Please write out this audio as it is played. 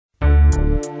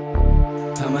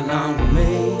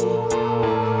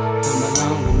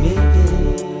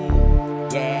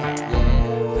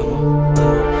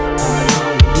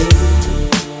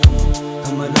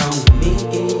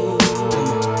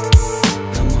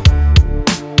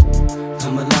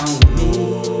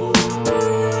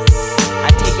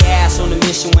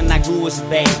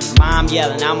baby. Mom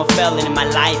yelling, I'm a felon and my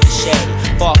life is shady.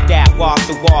 Fuck that, walk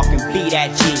the walk and be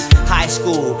that G. High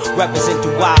school, represent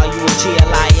the wild, you and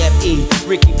G-L-I-F-E.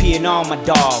 Ricky P and all my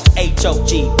dogs,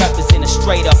 H-O-G, represent a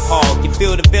straight up hog. You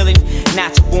feel the villain?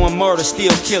 Natural born murder,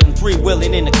 still killing,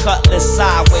 free-willing in the cutlass,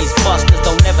 sideways busters,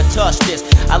 don't ever touch this.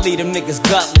 I leave them niggas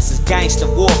gutless, it's gangster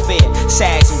warfare.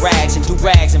 Sags and rags and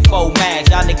do-rags and faux mags.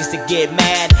 Y'all niggas to get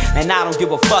mad, and I don't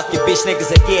give a fuck, you bitch niggas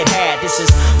that get had. This is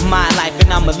my life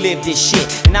and I'ma live this shit.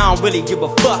 And I don't really give a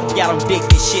fuck if y'all don't dig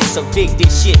this shit, so dig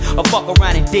this shit. Or fuck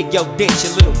around and dig your ditch,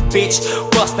 you little bitch.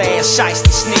 Bust the ass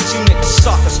shiesty snitch, you niggas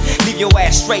suckers. Leave your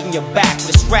ass straight in your back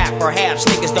with this rap. Perhaps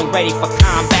niggas done ready for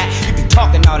combat. You be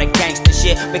talking all that gangster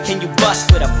shit, but can you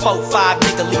bust with a 4-5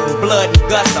 nigga leaving blood and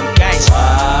guts? I'm gangster.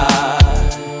 Why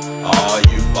are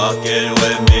you fucking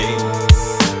with me?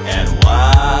 And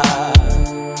why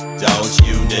don't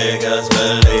you niggas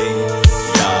believe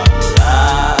young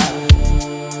life?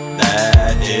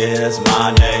 That is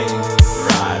my name.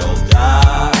 Ride or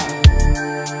die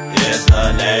is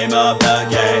the name of the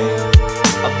game.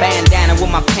 A bandana with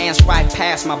my pants right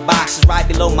past my boxes. Right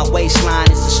below my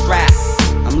waistline is the strap.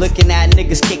 I'm looking at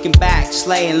niggas kicking back,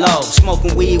 slaying low,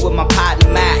 smoking weed with my partner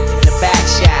Mac in the back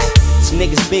shack. This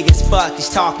nigga's big as fuck, he's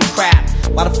talking crap.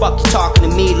 Why the fuck you talking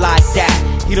to me like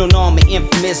that? You don't know I'm an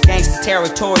infamous gangster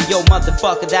territory, yo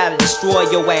motherfucker that'll destroy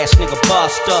your ass, nigga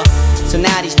buster. So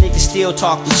now these niggas still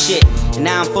talking shit, and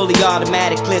now I'm fully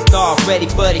automatic, clipped off, ready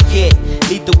for the hit.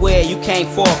 Lethal wear, you can't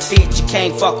forfeit, you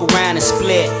can't fuck around and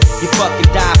split. You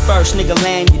fucking die first, nigga,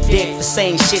 land your dick for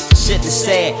saying shit you shouldn't have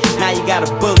said. Now you got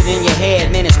a bullet in your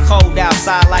head, man, it's cold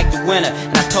outside like the winter.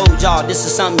 And I told y'all this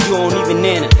is something you don't even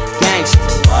enter. Gangsta.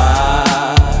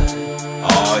 Why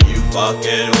are you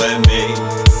fucking with me?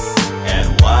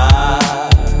 And why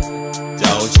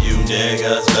don't you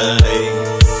niggas believe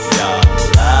young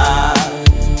life?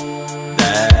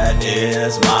 That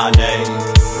is my name.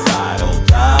 Ride or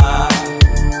die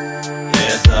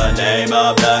is the name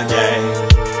of the game.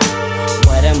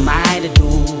 What am I to do?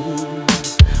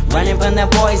 Running from the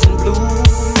boys in blue.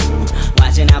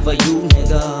 Watching out for you,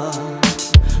 nigga.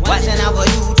 Watching out for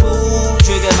you too.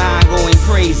 Trigger mind going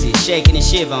crazy, shaking and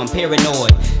shiver, I'm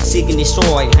paranoid. Seek and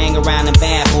destroy, hang around them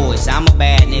bad boys. I'm a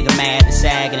bad nigga, mad and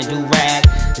sag and a do-rag.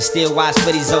 And still watch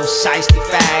for these old shiesty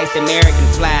fags, the American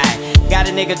flag. Got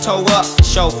a nigga toe up, the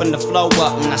show from the flow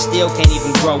up, and I still can't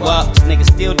even grow up. This nigga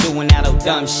still doing that old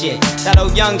dumb shit, that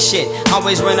old young shit.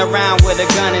 Always run around with a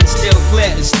gun and still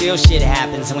clip. And still shit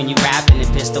happens when you rapping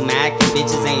and pistol macking.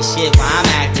 Bitches ain't shit while I'm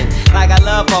acting like I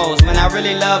love hoes when I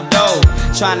really love dough.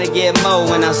 Trying to get mo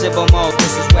when I sip on mo.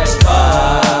 This is West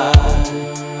Coast.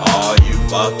 Are you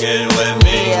fucking with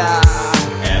me? Yeah.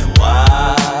 And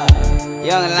why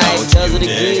Young life does it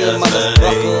again,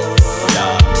 motherfucker.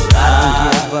 I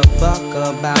don't give a fuck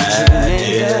about you,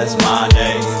 nigga. That is my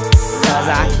name. Cause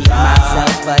I keep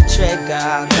myself a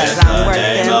trigger. Cause I'm worth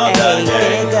them 8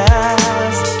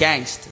 figures. Gangsta.